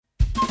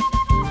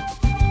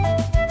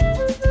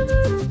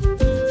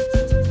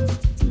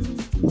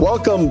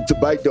Welcome to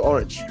Bite the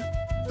Orange.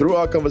 Through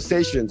our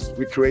conversations,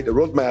 we create a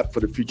roadmap for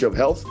the future of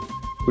health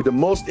with the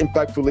most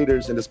impactful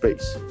leaders in the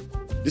space.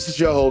 This is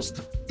your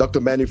host,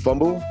 Dr. Manu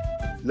Fumble.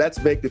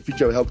 Let's make the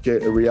future of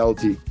healthcare a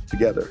reality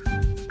together.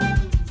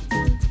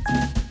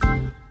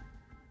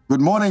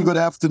 Good morning, good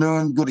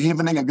afternoon, good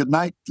evening, and good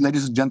night,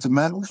 ladies and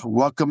gentlemen.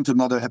 Welcome to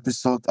another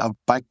episode of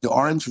Bite the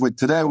Orange.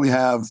 Today we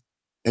have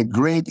a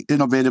great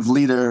innovative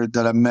leader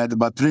that I met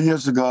about 3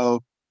 years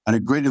ago at a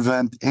great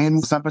event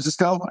in San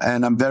Francisco.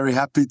 And I'm very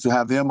happy to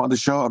have him on the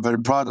show. I'm very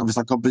proud of his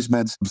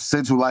accomplishments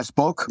since we last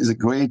spoke. He's a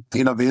great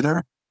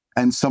innovator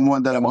and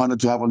someone that I'm honored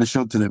to have on the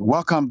show today.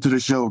 Welcome to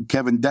the show,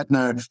 Kevin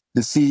Dedner,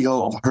 the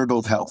CEO of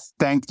Hurdle Health.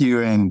 Thank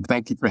you. And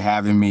thank you for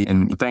having me.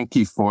 And thank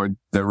you for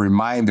the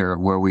reminder of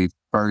where we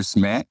first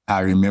met. I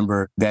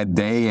remember that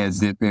day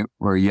as if it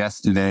were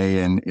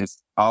yesterday. And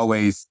it's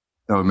always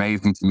so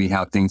amazing to me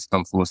how things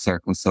come full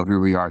circle. So here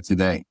we are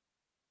today.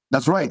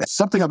 That's right.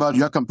 Something about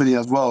your company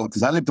as well,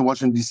 because I lived in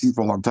Washington, D.C.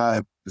 for a long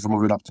time before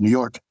moving up to New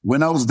York.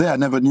 When I was there, I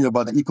never knew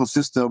about the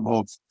ecosystem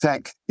of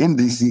tech in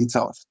D.C.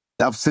 itself.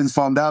 I've since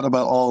found out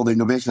about all the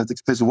innovation that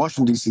takes place in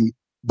Washington, D.C.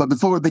 But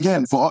before we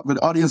begin, with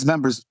audience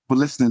members who are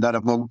listening that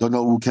don't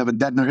know who Kevin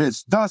Dedner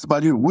is, tell us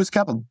about you. Who's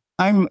Kevin?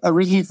 I'm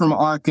originally from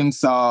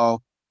Arkansas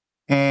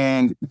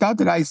and thought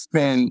that I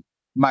spent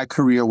my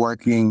career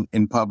working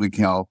in public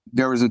health.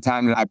 There was a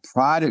time that I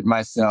prided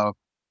myself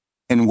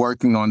in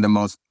working on the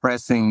most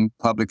pressing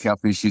public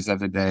health issues of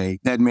the day.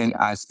 That meant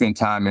I spent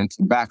time in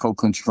tobacco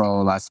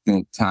control. I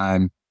spent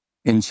time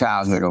in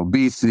childhood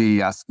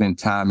obesity. I spent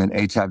time in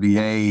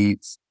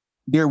HIV/AIDS.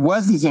 There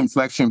was this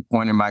inflection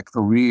point in my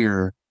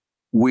career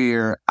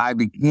where I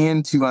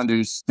began to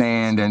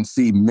understand and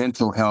see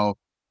mental health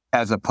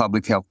as a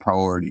public health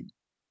priority.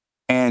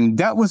 And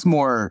that was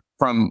more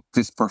from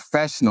this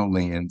professional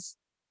lens.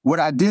 What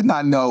I did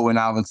not know when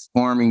I was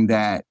forming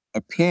that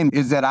opinion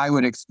is that I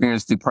would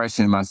experience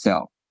depression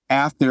myself.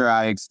 After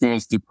I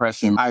experienced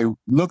depression, I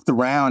looked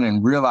around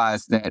and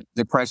realized that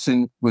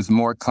depression was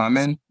more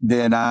common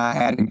than I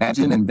had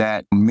imagined and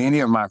that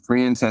many of my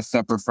friends had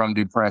suffered from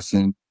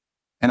depression.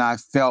 And I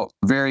felt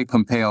very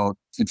compelled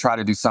to try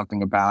to do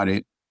something about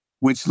it,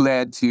 which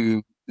led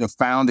to the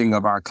founding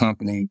of our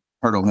company,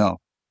 Hurdle Health.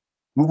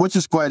 Which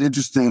is quite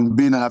interesting,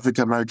 being an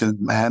African-American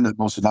man, and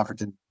most an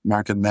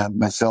African-American man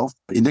myself.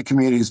 In the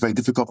community, it's very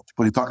difficult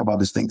when you talk about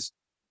these things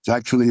to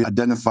actually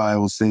identify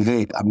or say,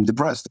 hey, I'm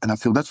depressed and I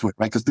feel this way,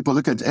 right? Because people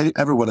look at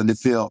everyone and they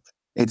feel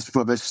it's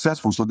very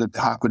successful. So that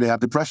how could they have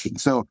depression?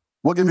 So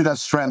what gave you that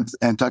strength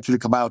and to actually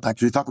come out,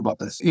 actually talk about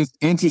this? It's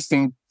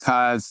interesting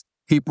because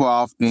people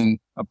often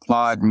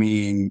applaud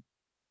me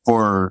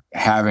for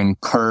having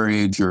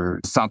courage or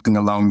something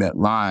along that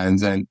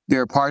lines. And there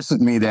are parts of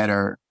me that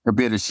are a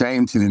bit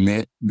ashamed to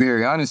admit,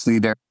 very honestly,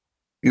 that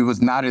it was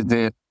not as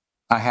if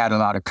I had a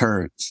lot of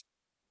courage.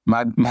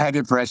 My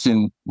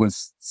depression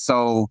was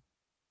so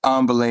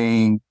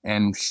humbling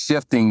and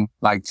shifting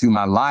to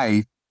my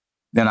life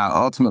that I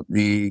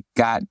ultimately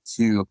got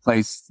to a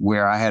place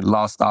where I had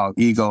lost all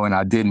ego and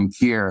I didn't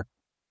care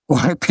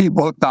what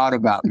people thought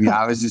about me.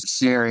 I was just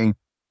sharing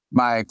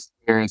my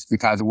experience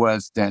because it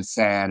was that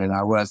sad and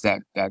I was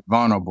that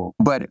vulnerable.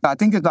 But I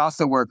think it's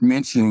also worth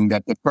mentioning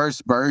that the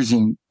first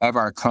version of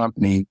our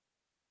company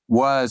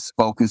was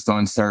focused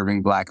on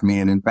serving Black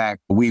men. In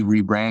fact, we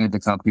rebranded the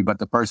company, but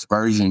the first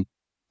version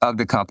of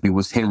the company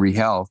was Henry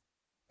Health.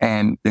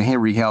 And the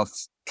Henry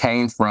Health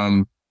came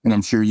from, and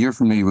I'm sure you're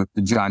familiar with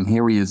the John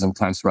Henryism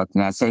construct,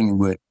 and I certainly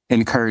would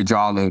encourage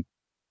all of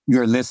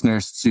your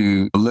listeners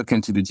to look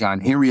into the John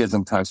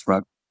Henryism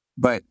construct.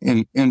 But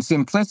in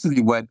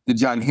simplicity, what the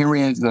John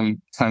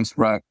Henryism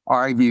construct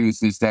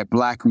argues is that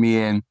Black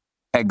men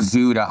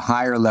exude a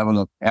higher level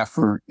of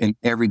effort in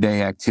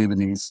everyday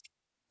activities.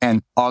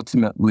 And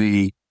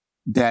ultimately,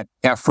 that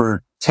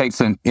effort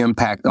takes an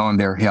impact on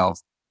their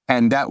health.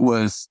 And that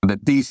was the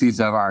thesis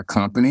of our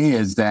company,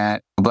 is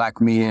that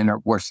Black men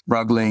were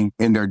struggling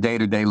in their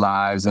day-to-day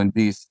lives, and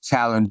these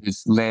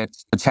challenges led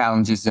to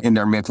challenges in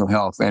their mental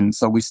health. And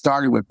so we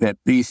started with that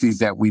thesis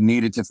that we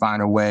needed to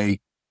find a way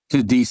to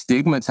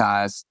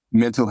destigmatize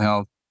mental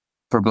health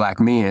for Black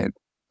men.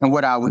 And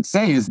what I would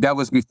say is that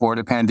was before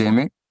the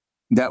pandemic.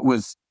 That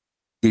was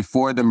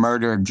before the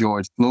murder of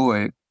George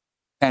Floyd.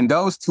 And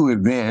those two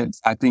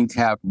events, I think,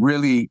 have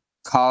really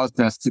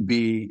caused us to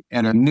be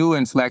at a new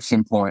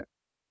inflection point,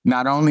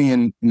 not only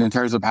in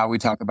terms of how we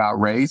talk about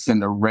race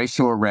and the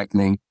racial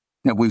reckoning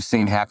that we've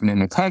seen happen in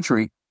the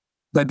country,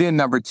 but then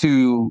number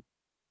two,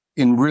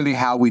 in really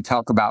how we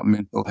talk about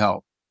mental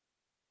health.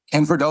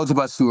 And for those of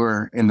us who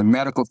are in the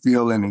medical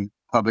field and the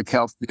public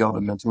health field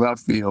and mental health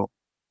field,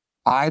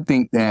 I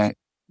think that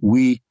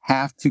we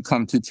have to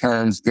come to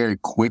terms very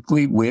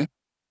quickly with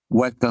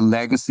what the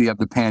legacy of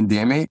the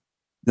pandemic,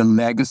 the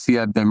legacy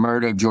of the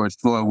murder of George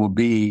Floyd will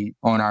be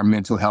on our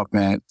mental health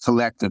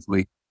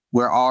collectively.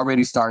 We're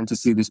already starting to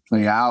see this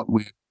play out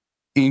with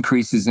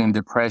increases in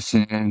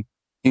depression,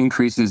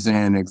 increases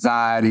in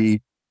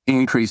anxiety,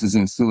 increases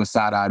in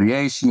suicide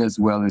ideation, as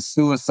well as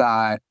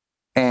suicide.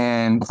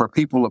 And for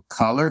people of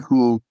color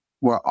who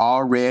were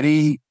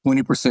already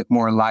 20%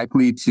 more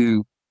likely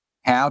to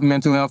have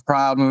mental health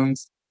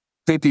problems,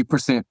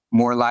 50%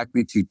 more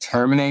likely to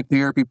terminate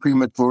therapy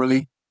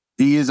prematurely.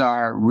 These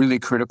are really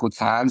critical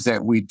times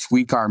that we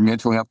tweak our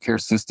mental health care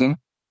system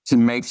to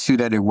make sure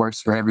that it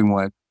works for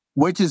everyone,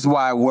 which is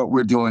why what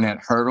we're doing at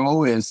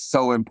Hurdle is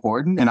so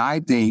important. And I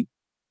think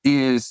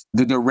is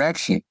the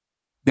direction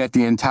that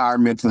the entire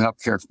mental health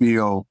care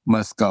field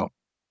must go.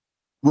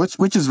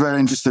 Which is very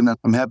interesting.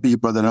 I'm happy you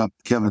brought that up,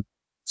 Kevin.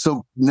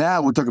 So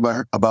now we'll talk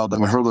about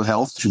Hurdle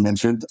Health, you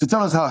mentioned. So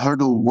tell us how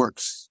Hurdle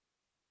works.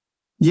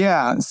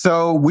 Yeah,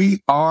 so we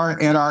are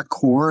at our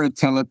core a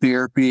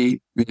teletherapy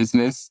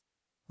business,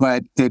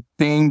 but the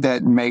thing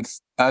that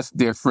makes us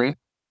different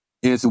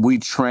is we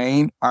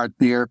train our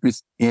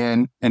therapists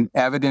in an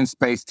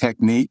evidence-based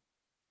technique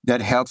that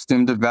helps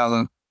them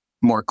develop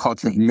more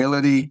cultural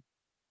humility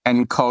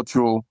and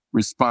cultural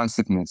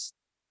responsiveness.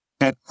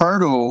 At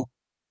Hurdle,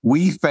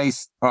 we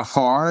face a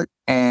hard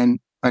and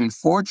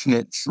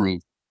unfortunate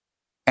truth.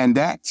 And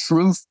that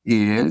truth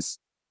is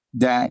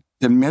that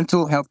the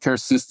mental health care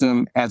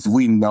system as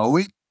we know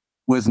it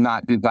was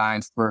not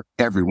designed for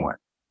everyone.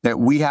 That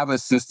we have a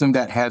system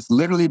that has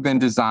literally been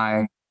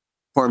designed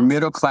for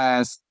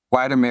middle-class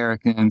white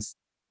Americans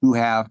who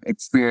have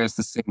experienced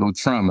a single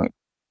trauma.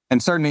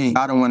 And certainly,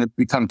 I don't want to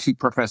become too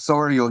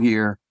professorial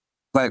here,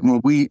 but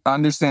when we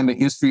understand the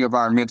history of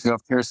our mental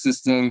health care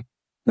system,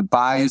 the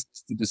bias,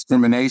 the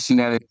discrimination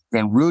that it's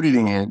been rooted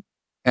in,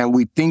 and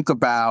we think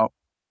about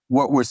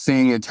what we're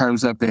seeing in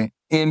terms of the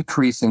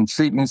increase in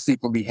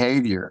treatment-seeker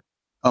behavior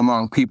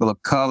among people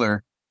of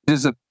color, it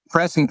is a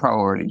pressing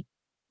priority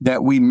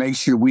that we make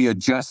sure we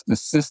adjust the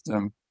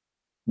system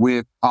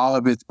with all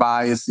of its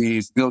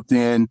biases,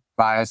 built-in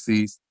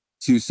biases,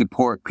 to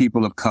support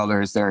people of color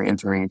as they're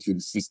entering into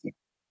the system.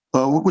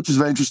 Which is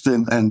very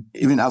interesting. And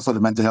even outside the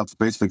mental health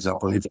space, for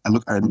example, if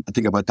I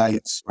think about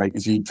diets, right?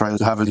 If you try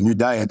to have a new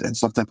diet, and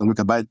sometimes I look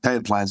at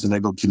diet plans and they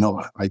go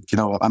quinoa, right?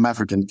 Quinoa, I'm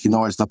African.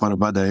 Quinoa is not part of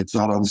my diet. So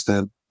I don't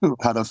understand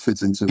how that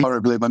fits into how I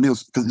regulate my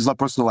meals because it's not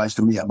personalized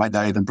to me, my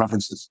diet and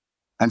preferences.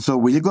 And so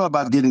when you go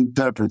about getting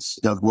therapists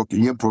that work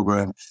in your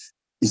program,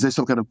 is there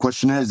some kind of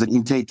questionnaire? Is there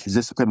intake? Is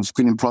there some kind of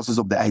screening process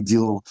of the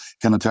ideal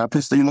kind of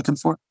therapist that you're looking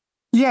for?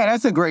 Yeah,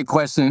 that's a great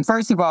question.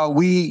 First of all,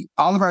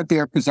 all of our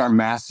therapists are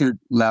master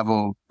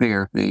level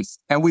therapists,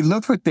 and we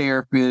look for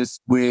therapists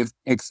with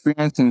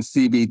experience in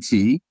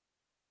CBT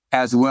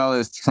as well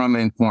as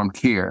trauma-informed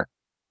care.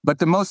 But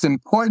the most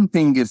important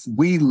thing is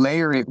we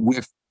layer it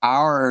with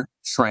our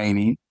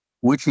training,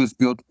 which was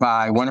built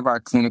by one of our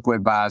clinical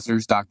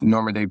advisors, Dr.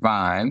 Norma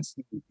Devines,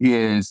 who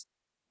is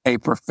a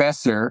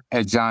professor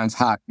at Johns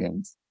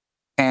Hopkins.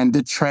 And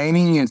the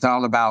training is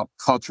all about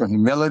cultural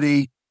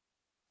humility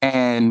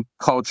and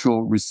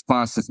cultural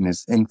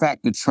responsiveness. In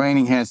fact, the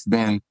training has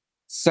been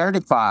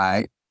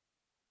certified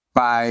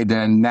by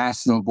the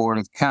National Board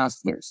of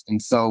Counselors.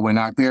 And so when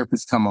our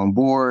therapists come on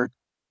board,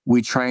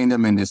 we train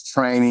them in this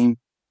training.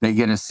 They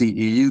get a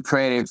CEU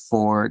credit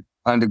for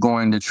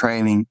undergoing the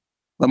training.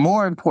 But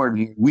more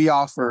importantly, we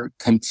offer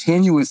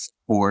continuous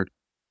support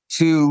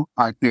to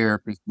our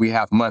therapists. We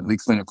have monthly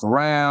clinical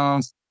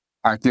rounds.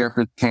 Our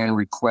therapists can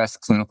request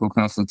clinical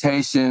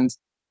consultations.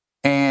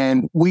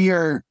 And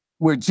we're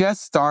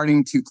just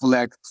starting to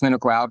collect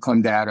clinical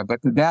outcome data,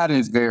 but the data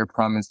is very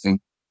promising.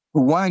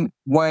 One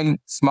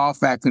small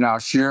fact that I'll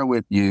share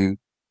with you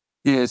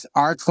is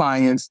our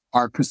clients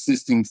are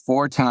persisting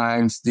 4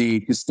 times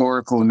the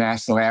historical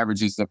national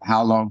averages of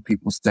how long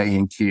people stay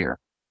in care.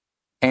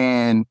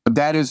 And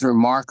that is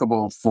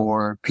remarkable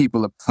for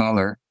people of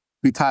color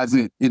because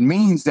it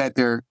means that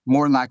they're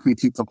more likely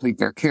to complete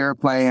their care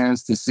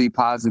plans, to see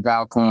positive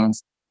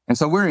outcomes. And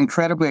so we're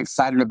incredibly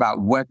excited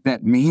about what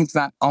that means,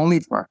 not only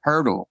for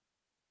Hurdle,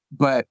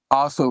 but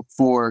also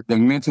for the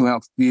mental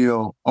health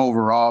field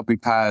overall,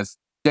 because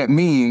that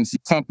means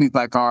companies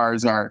like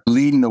ours are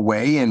leading the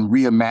way and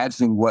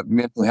reimagining what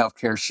mental health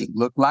care should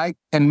look like.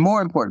 And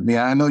more importantly,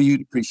 I know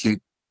you'd appreciate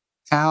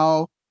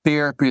how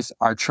therapists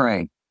are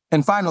trained.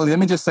 And finally, let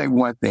me just say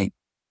one thing,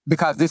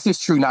 because this is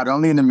true not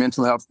only in the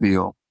mental health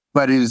field,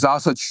 but it is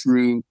also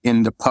true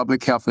in the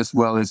public health as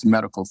well as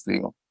medical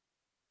field.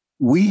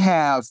 We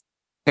have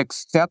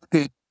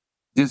accepted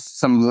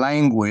some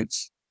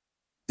language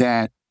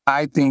that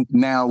I think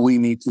now we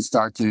need to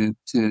start to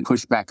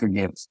push back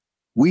against.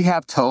 We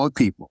have told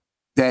people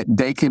that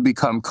they can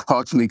become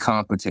culturally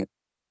competent.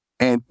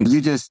 And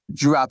you just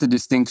drew out the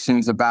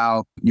distinctions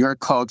about your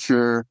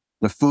culture,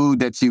 the food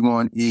that you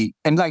want to eat.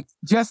 And like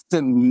just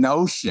the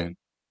notion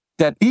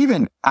that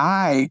even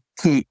I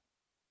could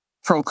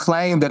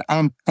proclaim that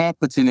I'm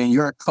competent in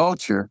your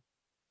culture.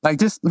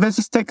 Like let's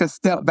just take a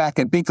step back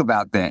and think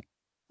about that.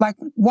 Like,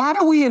 why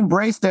do we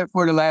embrace that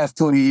for the last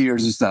 20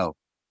 years or so?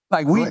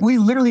 Like we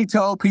literally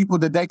told people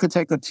that they could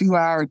take a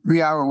 2-hour,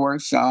 3-hour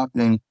workshop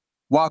and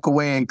walk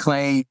away and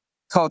claim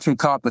cultural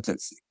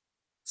competency.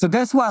 So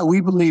that's why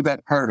we believe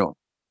at Hurdle,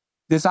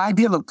 this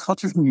idea of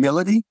cultural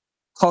humility,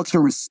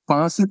 cultural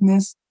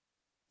responsiveness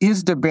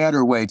is the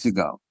better way to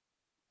go.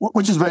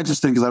 Which is very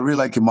interesting because I really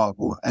like your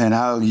model and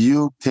how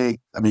you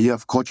you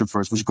have culture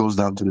first, which goes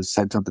down to the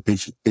center of the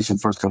patient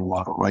first kind of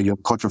model, right? You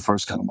have culture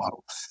first kind of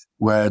model.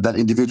 where that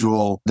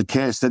individual, the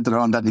care is centered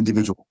around that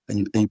individual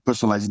and you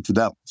personalize it to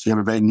them. So you have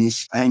a very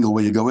niche angle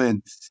where you go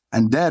in.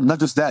 And then not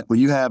just that, but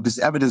you have this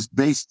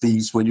evidence-based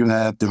piece where you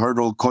have the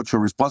Hurdle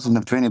Cultural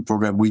Responsiveness Training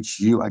Program, which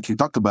you actually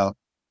talked about,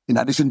 in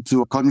addition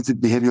to a cognitive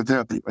behavioral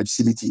therapy, right?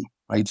 CBT,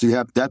 right? So you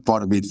have that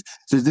part of it.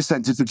 So it's this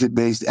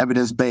scientific-based,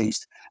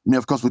 evidence-based. And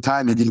of course, with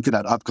time, you're looking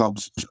at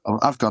outcomes,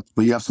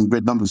 but you have some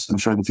great numbers. I'm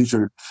sure in the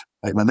future,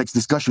 like my next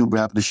discussion,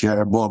 we'll have to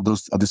share more of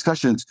those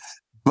discussions.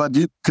 But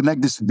you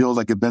connect this to build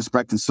like a best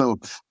practice. So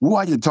who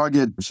are your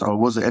targets or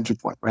what's the entry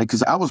point, right?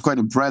 Because I was quite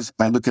impressed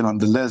by looking on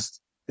the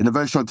list in a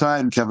very short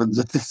time, Kevin,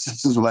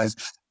 this is when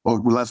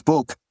we last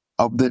spoke,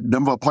 of the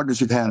number of partners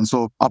you've had. And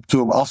so up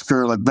to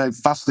Oscar, like very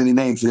fascinating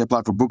names. You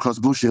applied for Blue Cross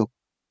Blue Shield,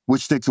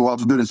 which takes a while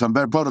to do this. So I'm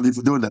very proud of you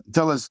for doing that.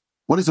 Tell us,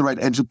 what is the right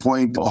entry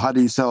point or how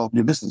do you sell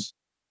your business?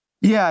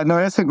 Yeah, no,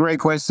 that's a great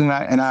question.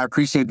 And I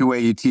appreciate the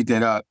way you teed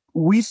that up.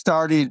 We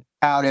started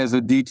out as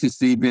a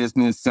D2C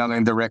business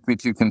selling directly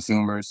to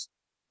consumers.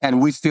 And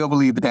we still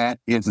believe that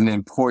is an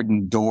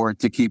important door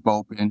to keep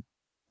open.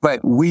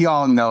 But we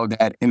all know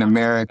that in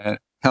America,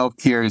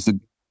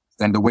 healthcare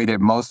and the way that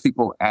most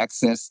people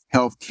access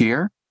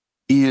healthcare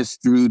is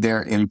through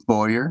their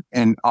employer.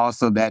 And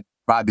also that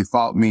by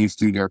default means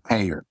through their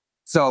payer.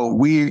 So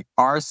we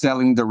are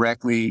selling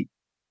directly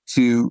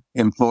to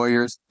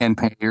employers and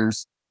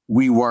payers.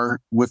 We work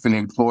with an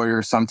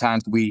employer.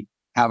 Sometimes we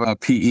have a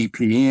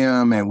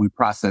PEPM and we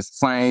process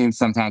claims.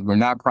 Sometimes we're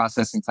not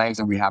processing claims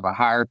and we have a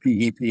higher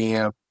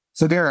PEPM.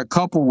 So there are a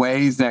couple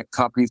ways that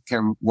companies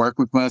can work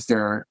with us.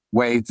 There are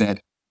ways that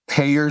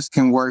payers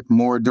can work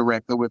more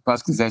directly with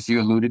us because, as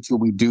you alluded to,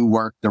 we do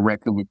work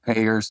directly with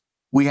payers.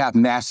 We have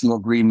national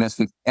agreements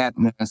with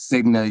Aetna,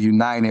 Cigna,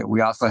 United.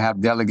 We also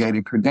have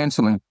delegated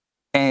credentialing.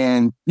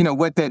 And,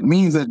 what that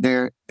means is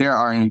that there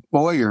are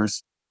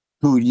employers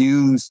who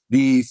use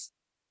these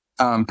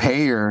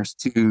payers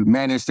to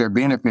manage their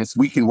benefits.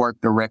 We can work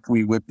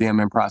directly with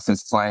them and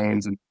process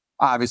claims. And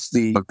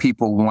obviously, if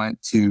people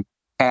want to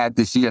add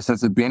this yes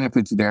as a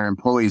benefit to their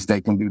employees,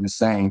 they can do the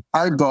same.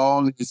 Our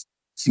goal is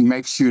to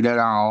make sure that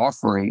our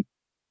offering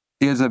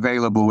is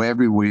available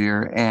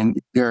everywhere. And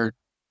there are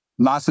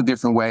lots of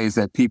different ways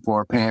that people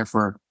are paying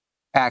for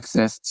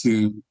access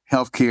to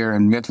healthcare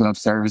and mental health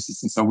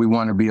services. And so we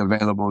want to be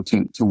available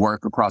to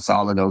work across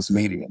all of those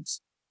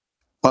mediums.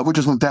 But which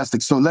is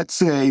fantastic. So let's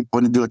say I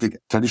want to do like a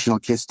traditional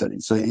case study.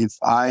 So if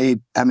I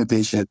am a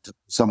patient,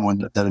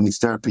 someone that needs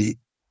therapy,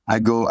 I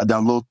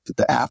download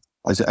the app.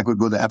 I could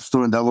go to the App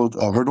Store and download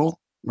a Hurdle,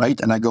 right?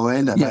 And I go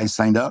in and I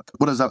signed up.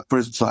 What does that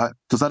first?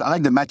 Because I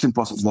like the matching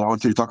process. I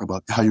want you to talk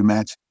about how you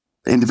match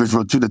the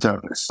individual to the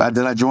therapist.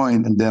 Then I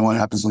join, and then what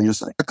happens on your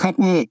side? A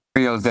couple of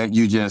videos that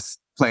you just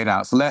played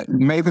out. So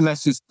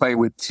let's just play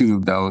with two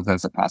of those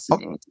as a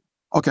possibility.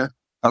 Okay.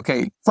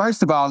 Okay.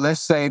 First of all,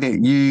 let's say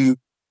that you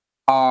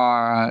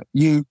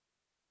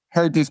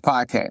heard this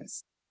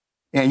podcast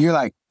and you're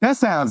like, that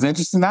sounds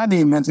interesting. I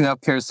need mental health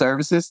care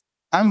services.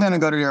 I'm going to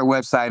go to their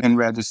website and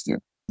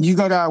register. You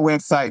go to our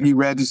website, you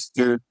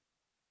register,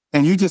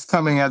 and you're just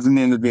coming as an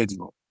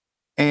individual.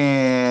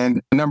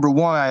 And number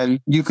one,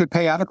 you could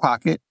pay out of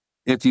pocket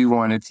if you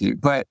wanted to.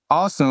 But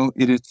also,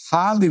 it is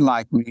highly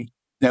likely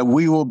that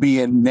we will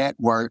be in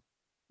network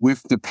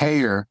with the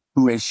payer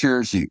who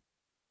insures you.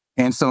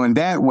 And so in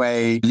that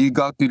way, you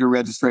go through the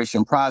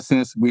registration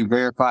process, we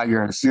verify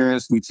your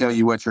insurance, we tell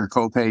you what your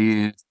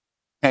copay is,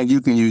 and you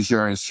can use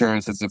your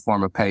insurance as a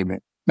form of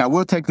payment. Now,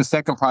 we'll take the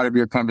second part of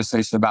your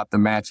conversation about the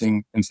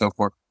matching and so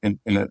forth in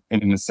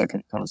the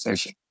second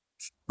conversation.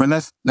 But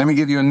let me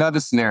give you another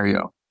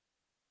scenario.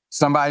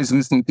 Somebody's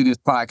listening to this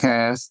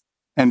podcast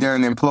and they're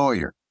an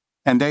employer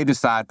and they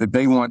decide that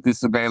they want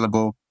this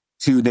available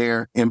to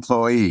their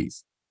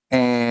employees.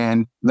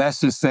 And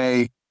let's just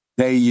say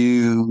they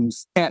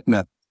use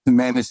Aetna to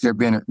manage their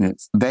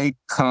benefits. They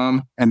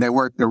come and they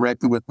work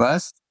directly with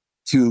us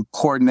to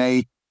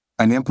coordinate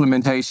an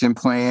implementation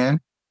plan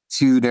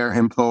to their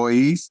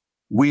employees.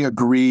 We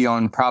agree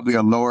on probably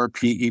a lower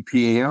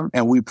PEPM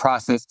and we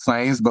process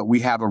claims, but we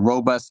have a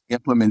robust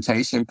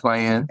implementation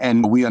plan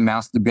and we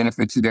announce the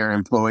benefit to their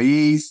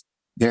employees.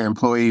 Their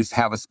employees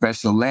have a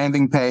special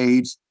landing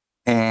page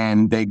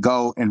and they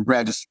go and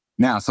register.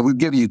 Now, so we've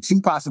given you two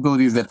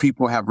possibilities that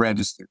people have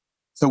registered.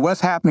 So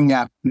what's happening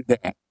after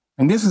that?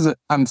 And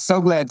I'm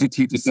so glad you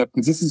teach this up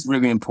because this is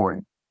really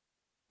important.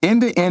 In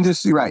the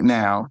industry right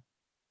now,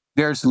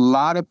 there's a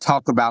lot of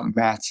talk about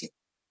matching.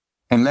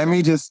 And let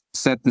me just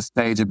set the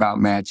stage about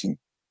matching.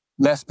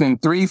 Less than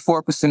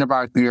 3-4% of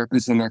our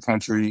therapists in our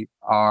country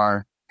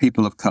are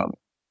people of color.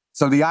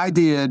 So the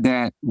idea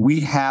that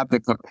we have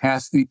the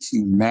capacity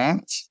to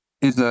match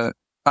is an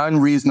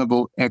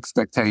unreasonable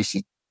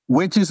expectation,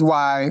 which is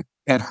why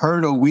at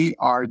Hurdle, we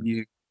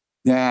argue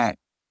that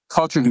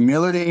cultural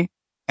humility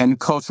and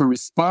cultural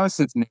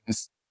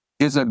responsiveness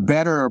is a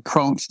better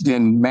approach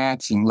than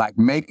matching, like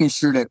making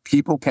sure that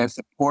people can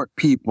support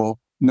people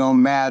no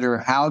matter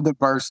how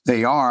diverse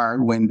they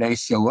are when they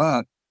show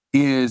up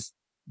is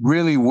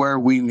really where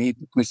we need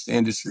to push the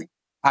industry.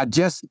 I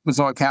just was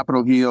on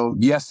Capitol Hill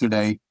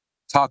yesterday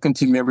talking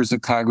to members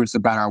of Congress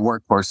about our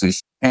workforce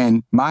issue.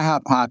 And my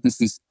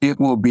hypothesis, it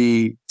will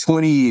be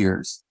 20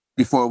 years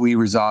before we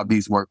resolve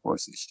these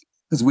workforce issues.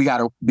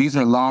 Because these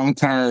are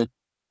long-term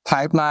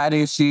pipeline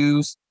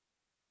issues.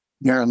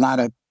 There are a lot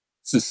of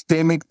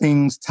systemic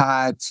things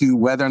tied to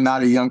whether or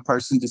not a young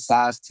person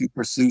decides to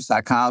pursue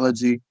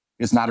psychology.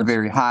 It's not a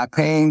very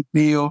high-paying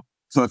field.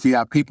 So if you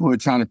have people who are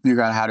trying to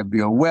figure out how to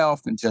build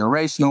wealth and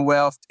generational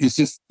wealth,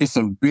 it's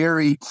a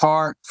very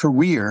hard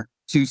career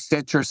to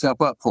set yourself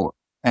up for.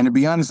 And to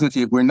be honest with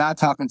you, if we're not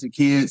talking to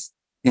kids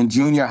in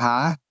junior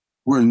high,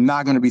 we're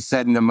not going to be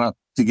setting them up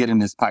to get in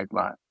this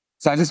pipeline.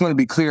 So I just want to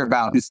be clear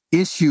about this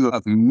issue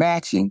of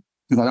matching,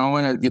 because I don't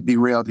want to get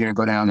derailed here and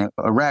go down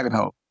a rabbit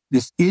hole.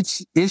 This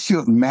issue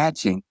of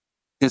matching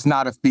is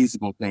not a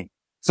feasible thing.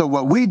 So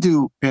what we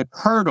do at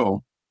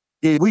Hurdle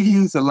is we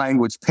use the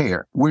language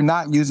pair. We're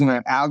not using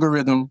an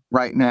algorithm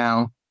right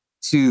now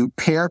to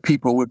pair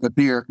people with a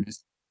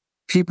therapist.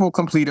 People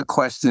complete a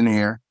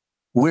questionnaire.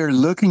 We're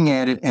looking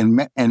at it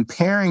and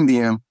pairing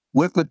them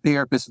with a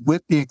therapist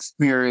with the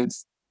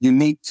experience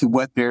unique to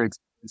what they're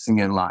experiencing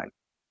in life.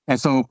 And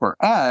so for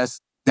us,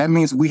 that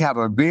means we have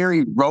a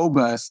very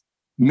robust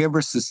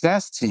member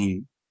success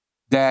team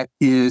that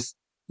is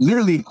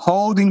literally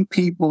holding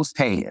people's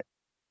hand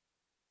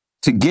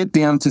to get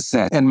them to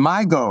set. And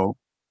my goal,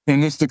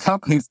 and it's the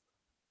companies,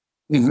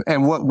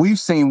 and what we've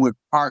seen with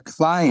our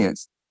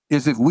clients,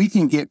 is if we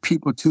can get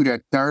people to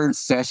their third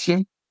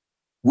session,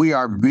 we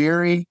are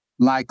very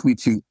likely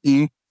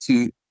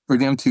for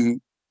them to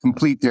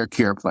complete their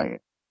care plan.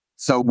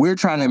 So we're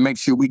trying to make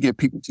sure we get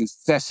people to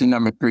session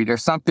number 3.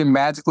 There's something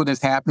magical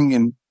that's happening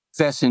in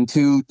session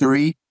 2,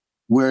 3,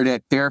 where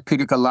that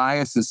therapeutic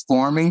alliance is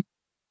forming,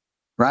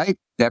 right?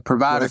 That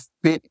provider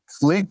fit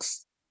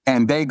clicks,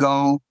 and they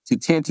go to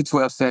 10 to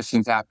 12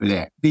 sessions after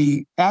that.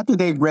 After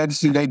they've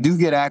registered, they do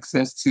get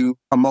access to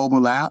a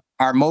mobile app.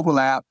 Our mobile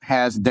app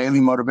has daily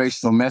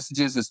motivational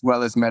messages as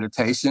well as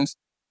meditations.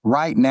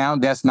 Right now,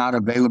 that's not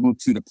available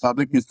to the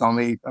public. It's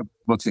only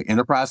available to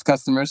enterprise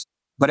customers.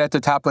 But at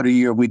the top of the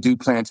year, we do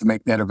plan to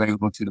make that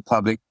available to the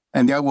public.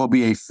 And there will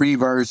be a free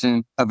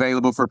version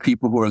available for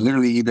people who are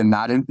literally even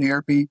not in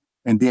therapy.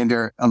 And then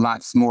there are a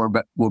lot more,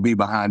 but will be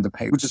behind the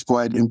paywall. Which is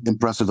quite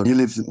impressive. You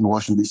live in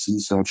Washington, D.C.,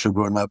 so I'm sure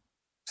growing up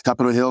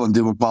Capitol Hill and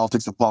deal with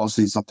politics and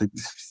policy is something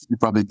you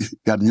probably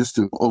got used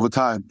to over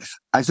time.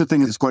 I still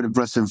think it's quite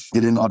impressive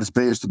getting all these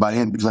players to buy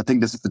in, because I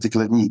think there's a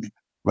particular need,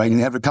 right? In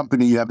every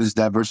company, you have this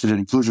diversity and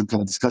inclusion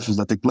kind of discussions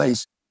that take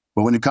place.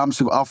 But when it comes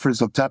to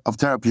offers of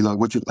therapy, like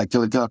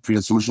teletherapy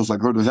and solutions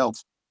like Hurdle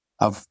Health,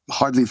 I've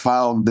hardly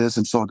found this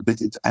in some of the big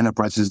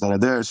enterprises that are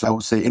there. So I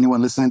would say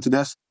anyone listening to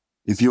this,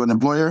 if you're an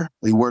employer,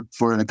 you work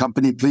for a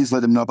company, please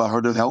let them know about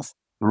Hurdle Health,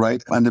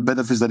 right? And the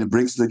benefits that it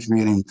brings to the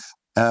community.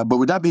 But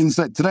with that being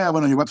said, today I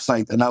went on your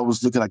website and I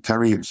was looking at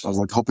careers. I was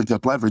like hoping to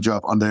apply for a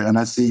job on there, and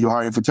I see you're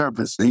hiring for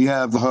therapists. And you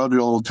have the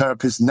Hurdle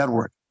Therapist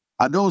Network.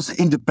 Are those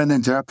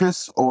independent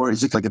therapists, or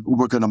is it like an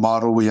Uber kind of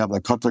model where you have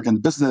like contract in the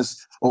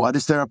business, or are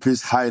these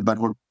therapists hired by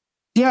work?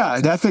 Yeah,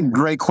 that's a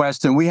great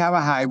question. We have a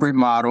hybrid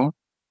model,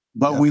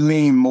 but we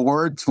lean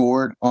more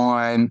toward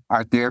on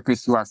our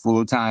therapists who are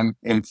full-time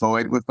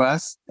employed with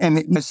us. And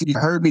as you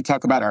heard me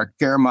talk about our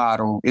care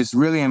model, it's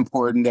really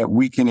important that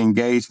we can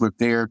engage with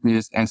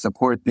therapists and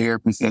support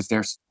therapists as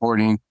they're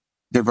supporting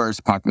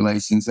diverse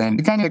populations. And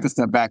to kind of take a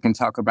step back and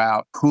talk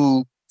about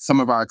who some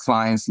of our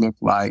clients look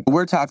like.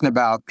 We're talking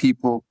about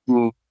people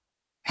who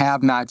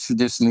have not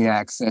traditionally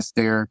accessed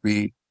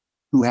therapy,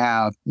 who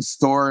have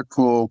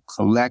historical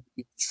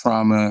collective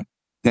trauma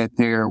that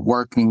they're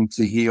working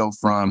to heal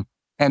from.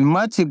 And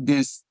much of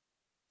this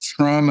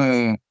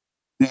trauma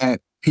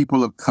that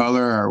people of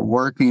color are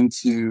working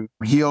to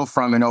heal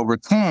from and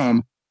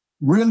overcome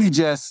really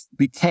just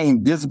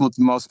became visible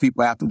to most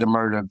people after the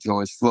murder of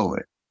George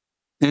Floyd.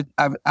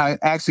 I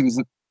actually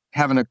was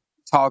having a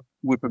talk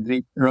with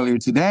a earlier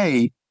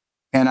today,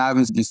 and I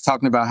was just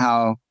talking about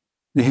how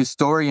the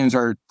historians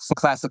are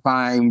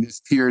classifying this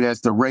period as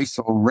the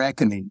racial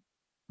reckoning,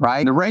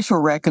 right? The racial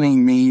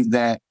reckoning means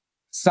that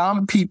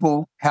some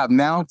people have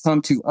now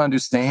come to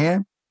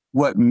understand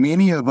what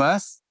many of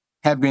us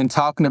have been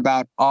talking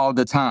about all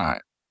the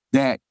time,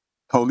 that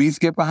police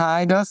get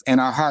behind us and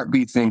our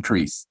heartbeats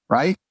increase,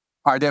 right?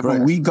 Or that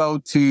when we go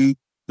to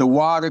the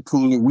water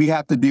cooler, we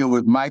have to deal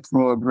with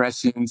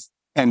microaggressions,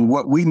 and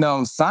what we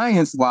know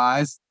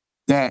science-wise,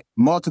 that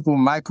multiple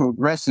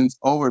microaggressions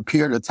over a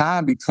period of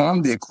time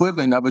become the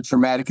equivalent of a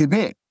traumatic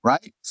event,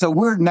 right? So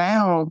we're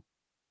now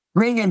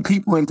bringing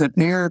people into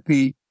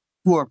therapy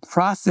who are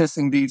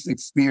processing these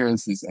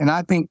experiences. And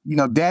I think,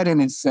 that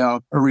in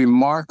itself, a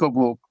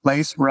remarkable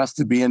place for us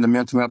to be in the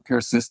mental health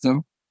care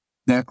system,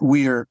 that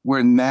we're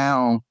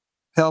now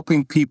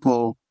helping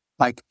people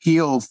like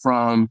heal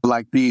from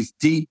like these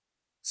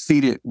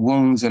deep-seated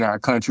wounds in our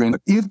country. And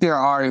if there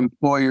are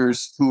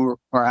employers who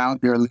are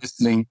out there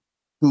listening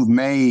who've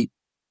made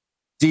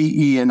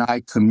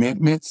DE&I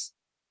commitments,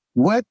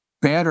 what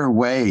better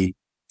way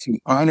to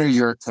honor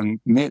your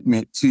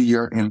commitment to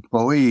your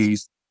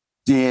employees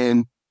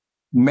than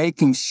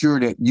making sure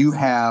that you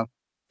have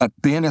a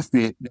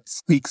benefit that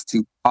speaks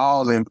to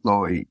all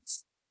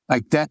employees.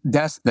 Like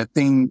that's the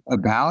thing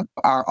about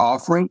our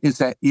offering is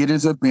that it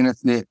is a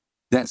benefit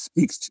that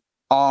speaks to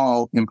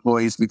all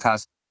employees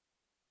because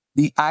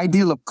the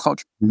ideal of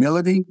cultural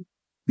humility,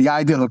 the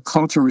ideal of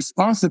cultural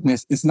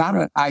responsiveness is not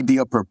an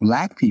ideal for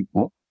Black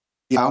people.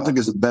 I don't think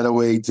there's a better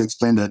way to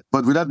explain that.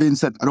 But with that being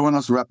said, I don't want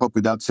us to wrap up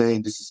without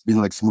saying this has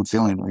been like smooth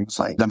sailing. Right? It's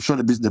like, I'm sure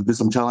there's been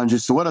some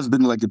challenges. So what has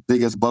been like the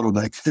biggest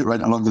bottleneck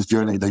right along this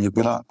journey that you've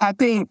been on? I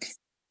think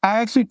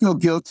I actually feel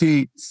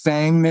guilty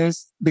saying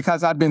this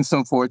because I've been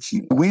so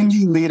fortunate. When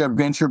you lead a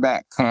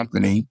venture-backed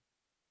company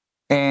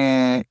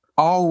and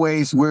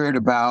always worried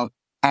about,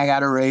 I got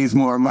to raise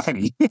more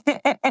money.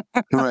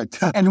 Correct.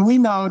 And we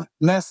know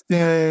less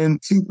than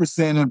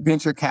 2% of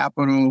venture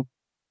capital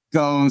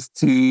goes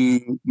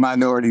to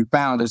minority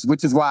founders,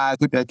 which is why I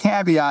put that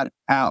caveat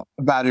out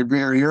about it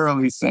very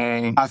early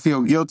saying, I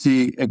feel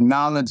guilty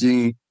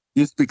acknowledging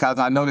just because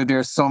I know that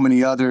there's so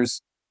many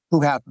others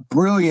who have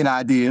brilliant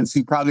ideas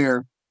who probably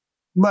are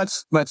much,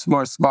 much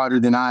more smarter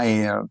than I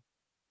am,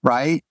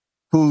 right?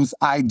 Whose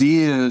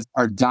ideas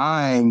are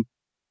dying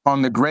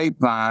on the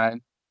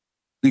grapevine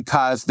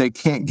because they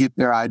can't get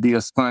their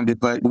ideas funded.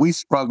 But we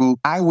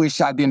struggle. I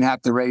wish I didn't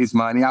have to raise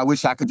money. I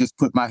wish I could just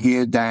put my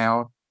head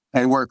down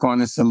and work on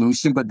a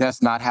solution, but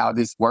that's not how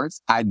this works.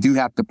 I do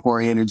have to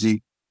pour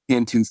energy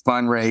into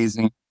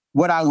fundraising.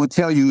 What I will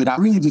tell you, and I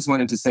really just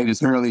wanted to say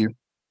this earlier,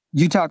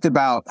 you talked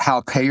about how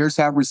payers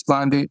have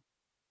responded.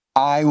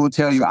 I will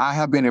tell you, I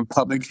have been in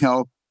public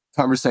health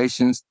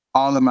conversations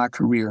all of my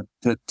career.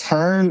 The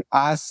turn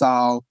I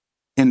saw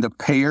in the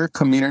payer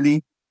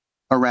community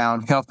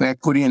around health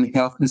equity and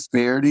health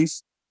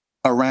disparities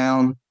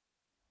around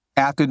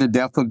after the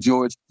death of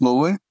George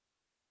Floyd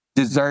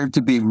deserved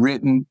to be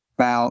written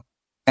about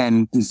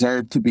and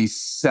deserve to be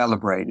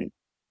celebrated.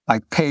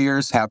 Like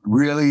payers have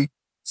really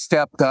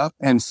stepped up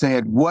and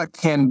said, what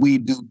can we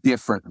do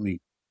differently?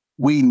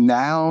 We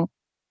now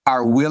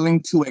are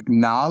willing to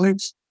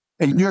acknowledge,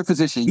 and you're a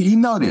physician, you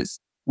know this,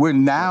 we're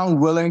now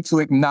willing to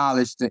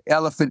acknowledge the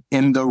elephant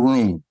in the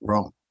room,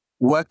 bro.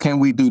 What can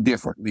we do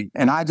differently?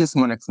 And I just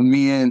want to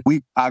commend,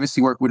 we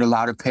obviously work with a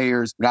lot of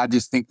payers, but I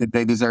just think that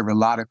they deserve a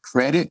lot of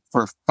credit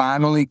for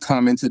finally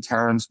coming to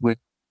terms with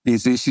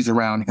these issues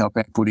around health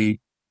equity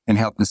and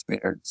health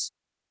disparities.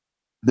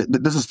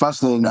 This is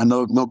fascinating. I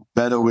know no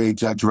better way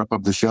to actually wrap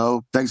up the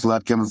show. Thanks a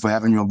lot, Kevin, for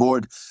having you on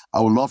board. I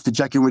would love to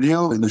check in with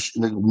you in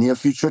the near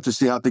future to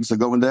see how things are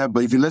going there.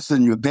 But if you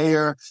listen, you're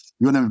there,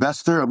 you're an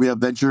investor, and we have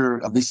venture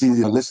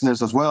VC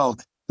listeners as well.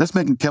 Let's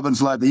make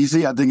Kevin's life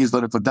easy. I think he's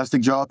done a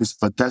fantastic job. He's a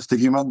fantastic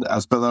human. I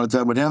spent a lot of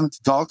time with him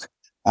to talk.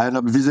 I end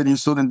up visiting you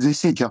soon in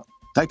DC, Kevin.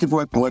 Thank you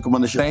for welcome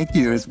on the show. Thank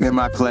you. It's been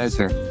my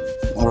pleasure.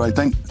 All right.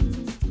 Thank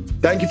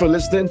you for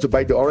listening to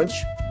Bite the Orange.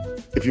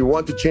 If you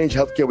want to change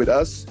healthcare with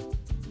us,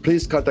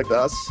 please contact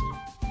us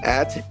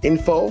at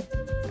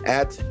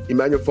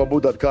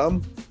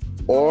info@emmanuelfombu.com,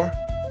 or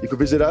you can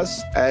visit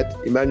us at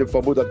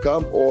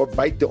emmanuelfombu.com or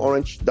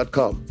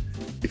bitetheorange.com.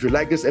 If you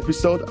like this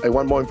episode and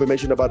want more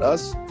information about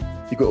us,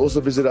 you can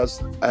also visit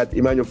us at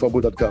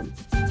emmanuelfombu.com.